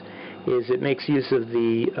this, is it makes use of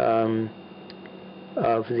the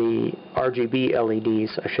RGB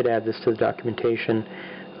LEDs. I should add this to the documentation,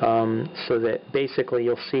 so that basically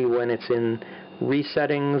you'll see when it's in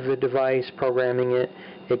resetting the device, programming it,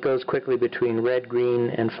 it goes quickly between red, green,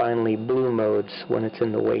 and finally blue modes when it's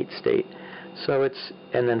in the wait state. So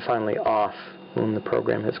and then finally off when the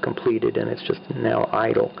program has completed and it's just now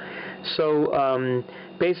idle. So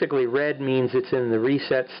basically, red means it's in the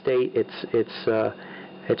reset state. It's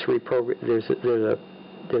reprogrammed.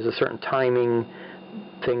 There's a certain timing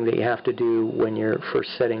thing that you have to do when you're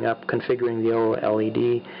first setting up, configuring the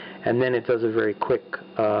OLED, and then it does a very quick.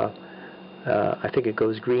 I think it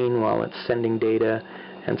goes green while it's sending data,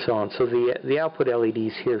 and so on. So the output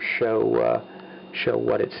LEDs here show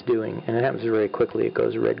what it's doing, and it happens very quickly. It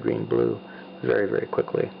goes red, green, blue, very, very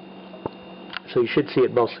quickly. So you should see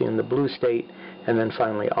it mostly in the blue state, and then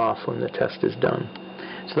finally off when the test is done.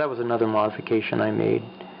 So that was another modification I made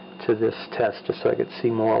to this test, just so I could see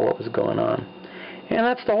more what was going on. And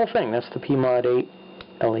that's the whole thing. That's the Pmod 8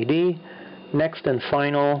 LED. Next and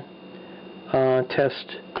final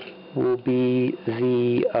test will be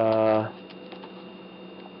the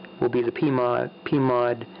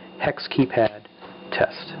Pmod hex keypad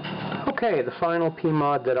test. Okay, the final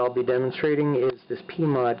Pmod that I'll be demonstrating is this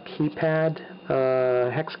Pmod keypad,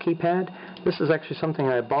 hex keypad. This is actually something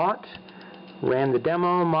I bought, ran the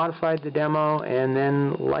demo, modified the demo, and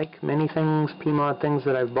then, like many things, Pmod things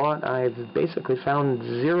that I've bought, I've basically found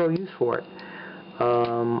zero use for it.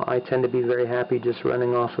 I tend to be very happy just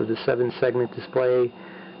running off of the 7-segment display,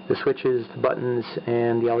 the switches, the buttons,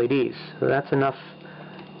 and the LEDs. So that's enough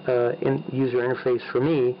user interface for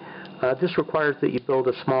me. This requires that you build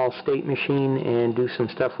a small state machine and do some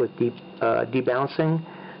stuff with debouncing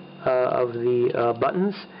of the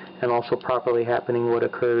buttons, and also properly happening what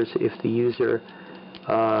occurs if the user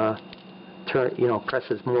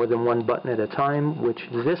presses more than one button at a time, which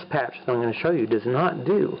this patch that I'm going to show you does not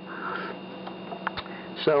do.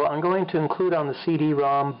 So I'm going to include on the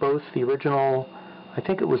CD-ROM both the original, I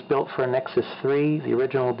think it was built for a Nexys 3, the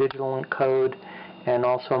original Digilent code, and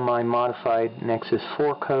also my modified Nexys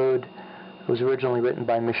 4 code. It was originally written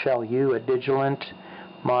by Michelle Yu at Digilent,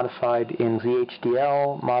 modified in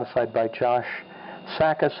VHDL, modified by Josh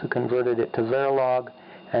Sakis, who converted it to Verilog,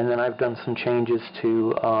 and then I've done some changes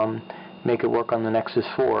to make it work on the Nexys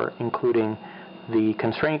 4, including the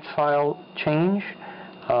constraints file change,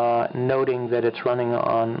 noting that it's running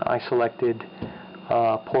on I selected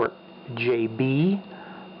port JB,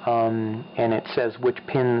 and it says which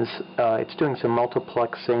pins. It's doing some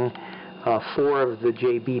multiplexing. 4 of the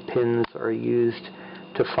JB pins are used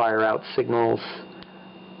to fire out signals.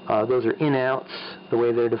 Those are in-outs, the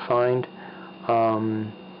way they're defined.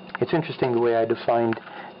 It's interesting the way I defined,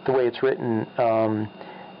 the way it's written.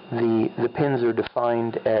 The pins are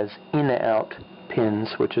defined as in-out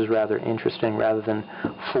pins, which is rather interesting, rather than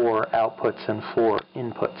 4 outputs and 4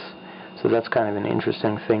 inputs. So that's kind of an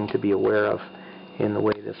interesting thing to be aware of in the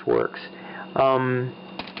way this works.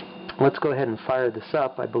 Let's go ahead and fire this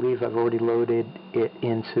up. I believe I've already loaded it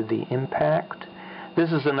into the impact.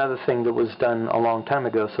 This is another thing that was done a long time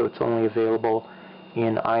ago, so it's only available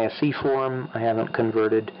in ISE form. I haven't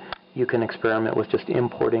converted. You can experiment with just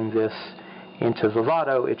importing this into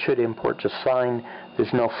Vivado. It should import just fine.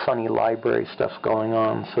 There's no funny library stuff going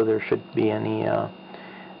on, so there shouldn't be any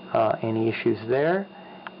issues there.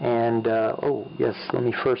 And oh yes, let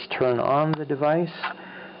me first turn on the device.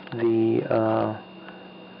 The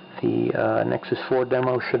Nexus 4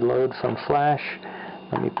 demo should load from flash.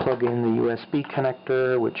 Let me plug in the USB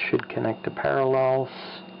connector, which should connect to parallels.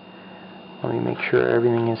 Let me make sure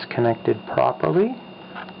everything is connected properly.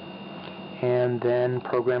 And then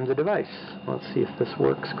program the device. Let's see if this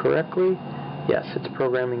works correctly. Yes, it's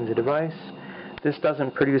programming the device. This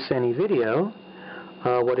doesn't produce any video.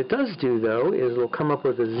 What it does do, though, is it'll come up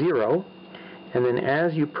with a 0, and then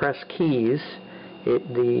as you press keys,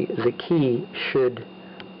 the key should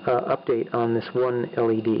update on this one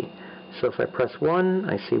LED. So if I press 1,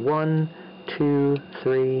 I see 1, 2,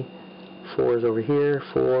 3, 4 is over here,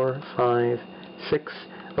 4, 5, 6.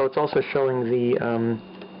 Oh, it's also showing the, let me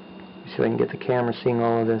see if I can get the camera seeing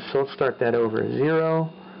all of this. So let's start that over.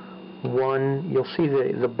 0, 1, you'll see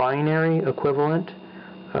the binary equivalent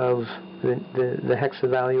of the hexa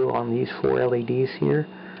value on these 4 LEDs here.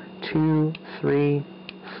 2, 3,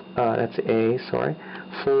 that's A, sorry.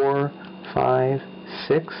 4, 5,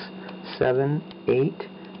 6, 7, 8,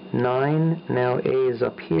 9, now A is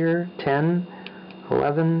up here, 10,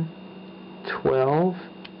 11, 12,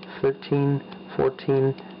 13,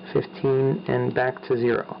 14, 15, and back to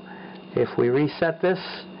 0. If we reset this,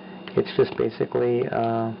 it's just basically,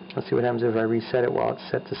 let's see what happens if I reset it while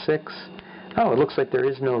it's set to 6. Oh, it looks like there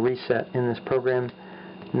is no reset in this program.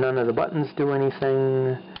 None of the buttons do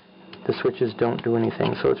anything. The switches don't do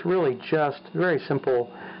anything. So it's really just a very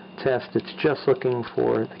simple test. It's just looking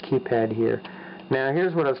for the keypad here. Now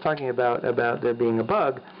here's what I was talking about there being a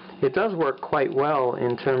bug. It does work quite well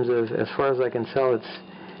in terms of, as far as I can tell,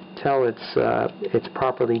 it's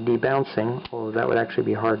properly debouncing, although that would actually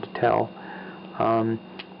be hard to tell.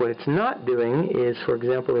 What it's not doing is, for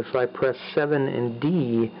example, if I press 7 and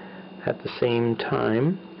D at the same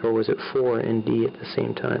time, or was it 4 and D at the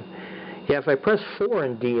same time? Yeah, if I press 4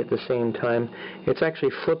 and D at the same time, it's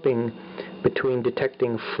actually flipping between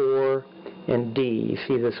detecting 4 and D. You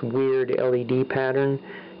see this weird LED pattern,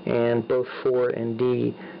 and both 4 and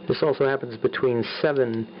D. This also happens between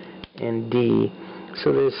 7 and D.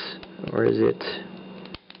 So there's, or is it,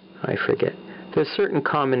 I forget. There's certain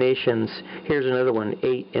combinations. Here's another one,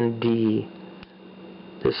 8 and D.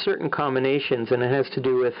 There's certain combinations, and it has to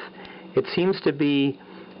do with, it seems to be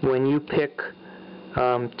when you pick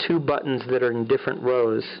 2 buttons that are in different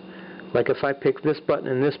rows. Like if I pick this button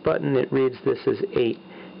and this button, it reads this as 8.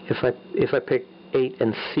 If I pick 8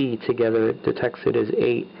 and C together, it detects it as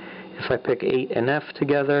 8. If I pick 8 and F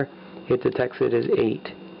together, it detects it as 8.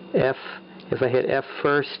 F, if I hit F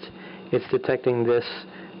first, it's detecting this,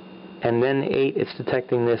 and then 8, it's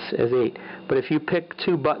detecting this as 8. But if you pick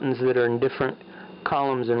 2 buttons that are in different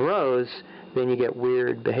columns and rows, then you get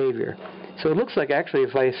weird behavior. So it looks like actually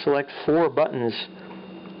if I select 4 buttons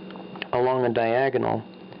along a diagonal,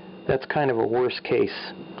 that's kind of a worst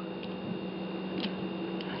case.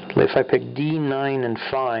 If I pick D, 9, and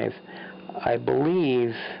 5, I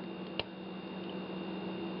believe,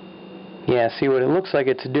 yeah, see what it looks like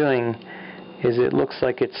it's doing is it looks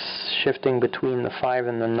like it's shifting between the 5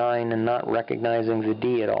 and the 9 and not recognizing the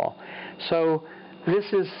D at all. So this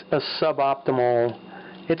is a suboptimal.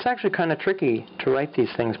 It's actually kind of tricky to write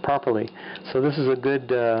these things properly. So this is a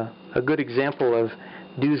good example of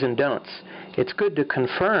do's and don'ts. It's good to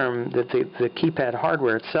confirm that the keypad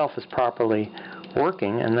hardware itself is properly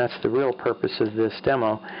working, and that's the real purpose of this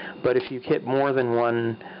demo. But if you hit more than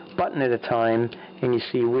one button at a time and you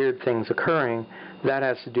see weird things occurring, that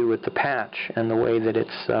has to do with the patch and the way that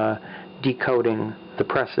it's decoding the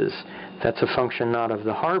presses. That's a function not of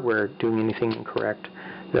the hardware doing anything incorrect.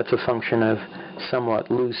 That's a function of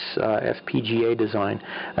somewhat loose FPGA design.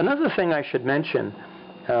 Another thing I should mention,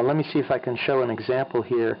 let me see if I can show an example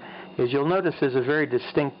here, is you'll notice there's a very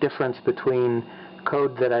distinct difference between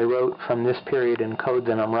code that I wrote from this period and code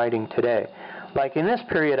that I'm writing today. Like in this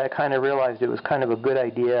period, I kind of realized it was kind of a good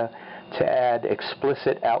idea to add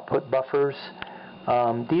explicit output buffers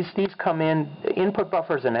These come in, input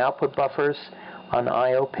buffers and output buffers on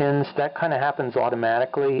I/O pins. That kind of happens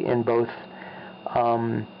automatically in both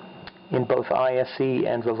ISE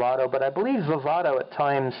and Vivado, but I believe Vivado at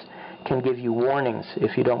times can give you warnings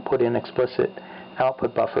if you don't put in explicit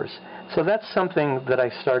output buffers. So that's something that I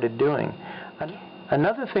started doing.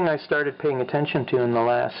 Another thing I started paying attention to in the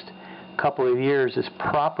last couple of years is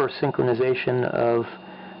proper synchronization of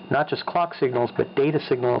not just clock signals, but data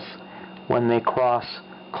signals when they cross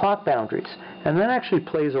clock boundaries. And that actually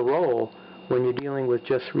plays a role when you're dealing with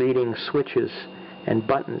just reading switches and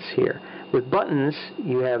buttons here. With buttons,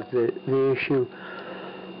 you have the issue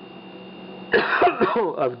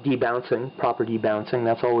of debouncing, proper debouncing.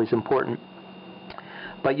 That's always important.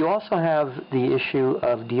 But you also have the issue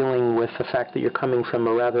of dealing with the fact that you're coming from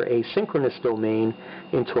a rather asynchronous domain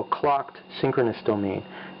into a clocked synchronous domain.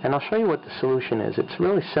 And I'll show you what the solution is. It's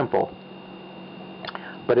really simple,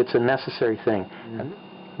 but it's a necessary thing. And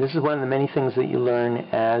this is one of the many things that you learn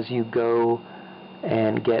as you go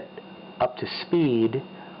and get up to speed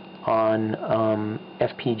on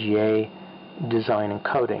FPGA design and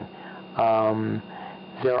coding.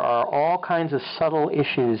 There are all kinds of subtle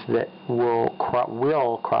issues that will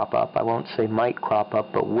crop up. I won't say might crop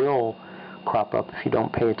up, but will crop up if you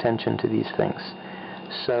don't pay attention to these things.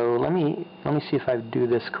 So let me see if I do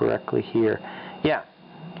this correctly here. Yeah.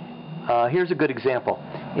 Here's a good example.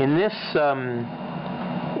 In this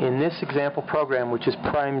example program, which is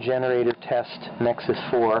Prime Generator Test Nexys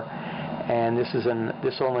 4, and this is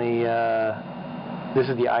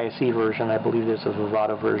the ISE version. I believe there's a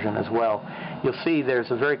Vivado version as well. You'll see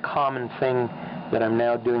there's a very common thing that I'm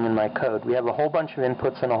now doing in my code. We have a whole bunch of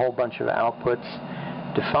inputs and a whole bunch of outputs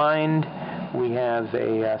defined. We have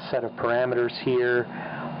a set of parameters here.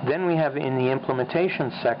 Then we have, in the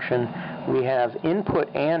implementation section, we have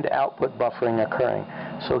input and output buffering occurring.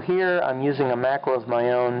 So here I'm using a macro of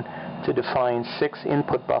my own to define 6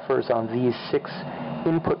 input buffers on these 6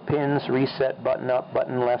 input pins: reset, button up,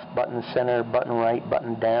 button left, button center, button right,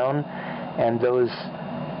 button down, and those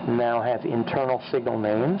now have internal signal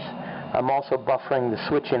names. I'm also buffering the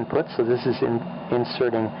switch inputs, so this is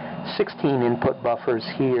inserting 16 input buffers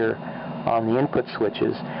here on the input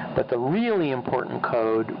switches. But the really important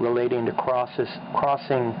code relating to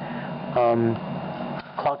crossing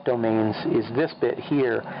clock domains is this bit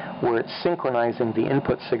here, where it's synchronizing the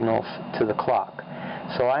input signals to the clock.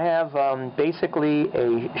 So I have basically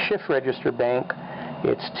a shift register bank.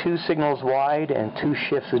 It's 2 signals wide and 2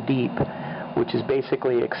 shifts deep, which is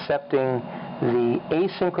basically accepting the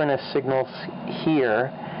asynchronous signals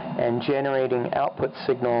here and generating output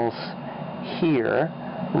signals here,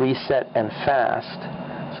 reset and fast.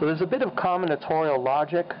 So there's a bit of combinatorial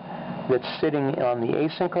logic that's sitting on the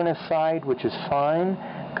asynchronous side, which is fine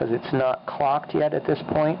because it's not clocked yet at this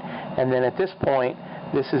point. And then at this point,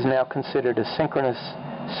 this is now considered a synchronous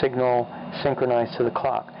signal synchronized to the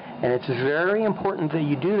clock. And it's very important that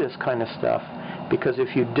you do this kind of stuff, because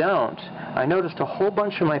if you don't, I noticed a whole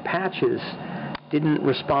bunch of my patches didn't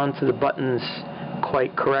respond to the buttons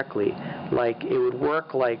quite correctly. Like, it would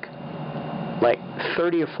work like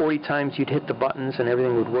 30 or 40 times you'd hit the buttons and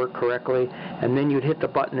everything would work correctly, and then you'd hit the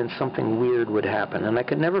button and something weird would happen. And I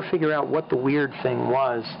could never figure out what the weird thing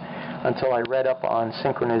was until I read up on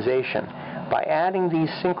synchronization. By adding these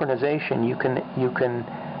synchronization, you can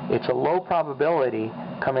it's a low probability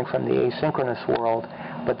coming from the asynchronous world,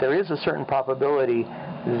 but there is a certain probability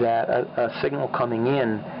that a signal coming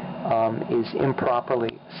in is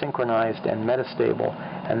improperly synchronized and metastable,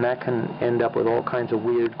 and that can end up with all kinds of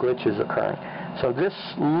weird glitches occurring. So this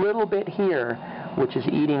little bit here, which is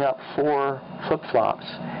eating up 4 flip-flops,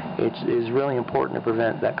 it is really important to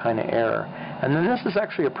prevent that kind of error. And then this is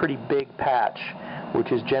actually a pretty big patch,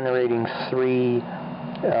 which is generating 3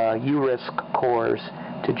 URISC cores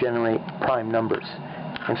to generate prime numbers.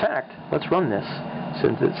 In fact, let's run this,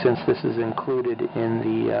 since this is included in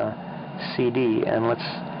the CD, and let's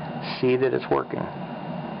see that it's working.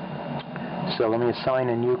 So let me assign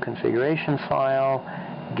a new configuration file,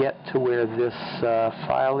 get to where this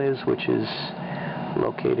file is, which is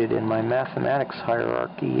located in my mathematics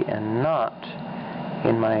hierarchy and not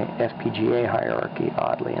in my FPGA hierarchy,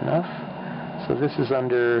 oddly enough. So this is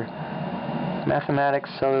under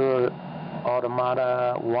Mathematics, Cellular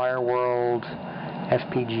Automata, Wire World,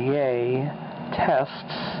 FPGA,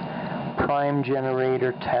 Tests, Prime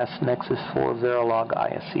Generator Test, Nexys 4, Verilog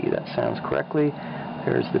ISE. That sounds correctly.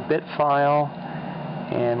 There's the bit file,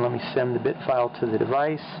 and let me send the bit file to the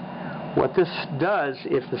device. What this does,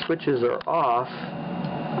 if the switches are off,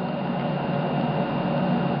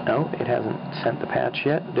 no, it hasn't sent the patch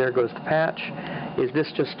yet. There goes the patch. Is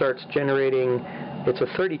this just starts generating It's a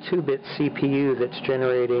 32-bit CPU that's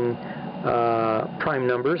generating prime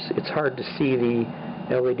numbers. It's hard to see the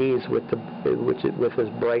LEDs with as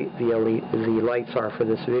bright the lights are for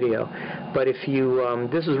this video. But if you,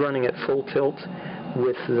 this is running at full tilt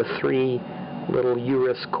with the 3 little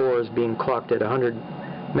URIS cores being clocked at 100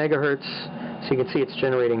 megahertz. So you can see it's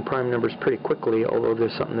generating prime numbers pretty quickly, although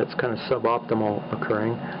there's something that's kind of suboptimal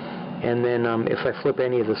occurring. And then if I flip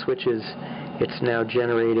any of the switches, it's now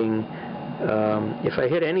generating, if I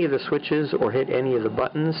hit any of the switches or hit any of the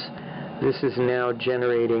buttons, this is now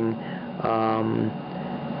generating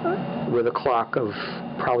with a clock of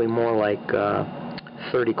probably more like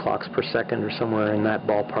 30 clocks per second or somewhere in that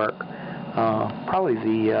ballpark. Probably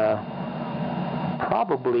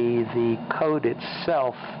the code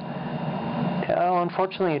itself,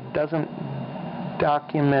 unfortunately it doesn't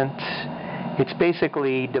document. It's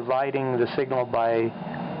basically dividing the signal by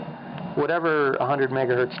whatever 100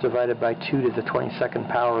 megahertz divided by 2 to the 22nd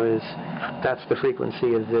power is. That's the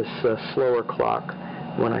frequency of this slower clock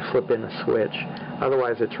when I flip in a switch.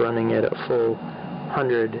 Otherwise it's running at a full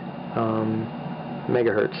 100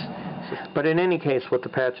 megahertz. But in any case, what the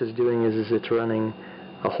patch is doing is it's running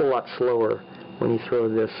a whole lot slower when you throw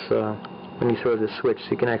this switch, so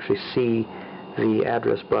you can actually see the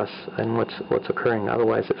address bus and what's occurring.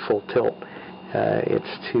 Otherwise, at full tilt,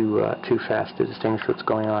 it's too fast to distinguish what's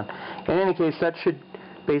going on. In any case, that should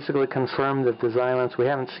basically confirm that the Xilinx, we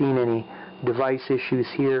haven't seen any device issues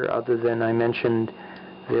here, other than I mentioned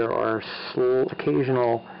there are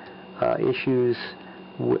occasional issues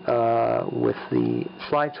with the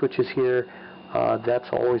slide switches here. That's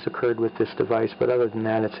always occurred with this device, but other than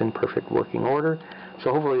that, it's in perfect working order.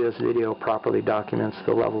 So hopefully this video properly documents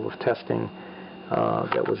the level of testing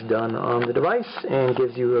that was done on the device and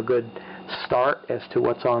gives you a good start as to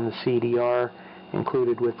what's on the CDR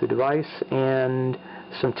included with the device, and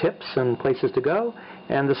some tips and places to go.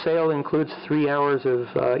 And the sale includes 3 hours of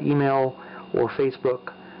email or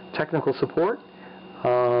Facebook technical support.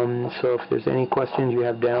 So if there's any questions you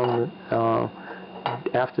have down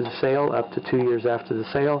after the sale, up to 2 years after the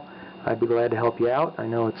sale, I'd be glad to help you out. I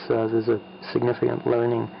know there's a significant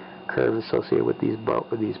learning curve associated with these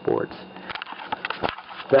boards.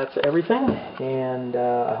 That's everything, and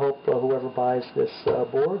I hope whoever buys this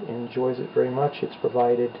board enjoys it very much. It's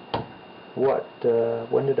provided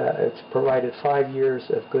it's provided 5 years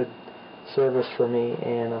of good service for me,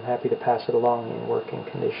 and I'm happy to pass it along in working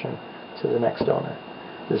condition to the next owner.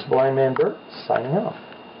 This is Blind Man Bert, signing off.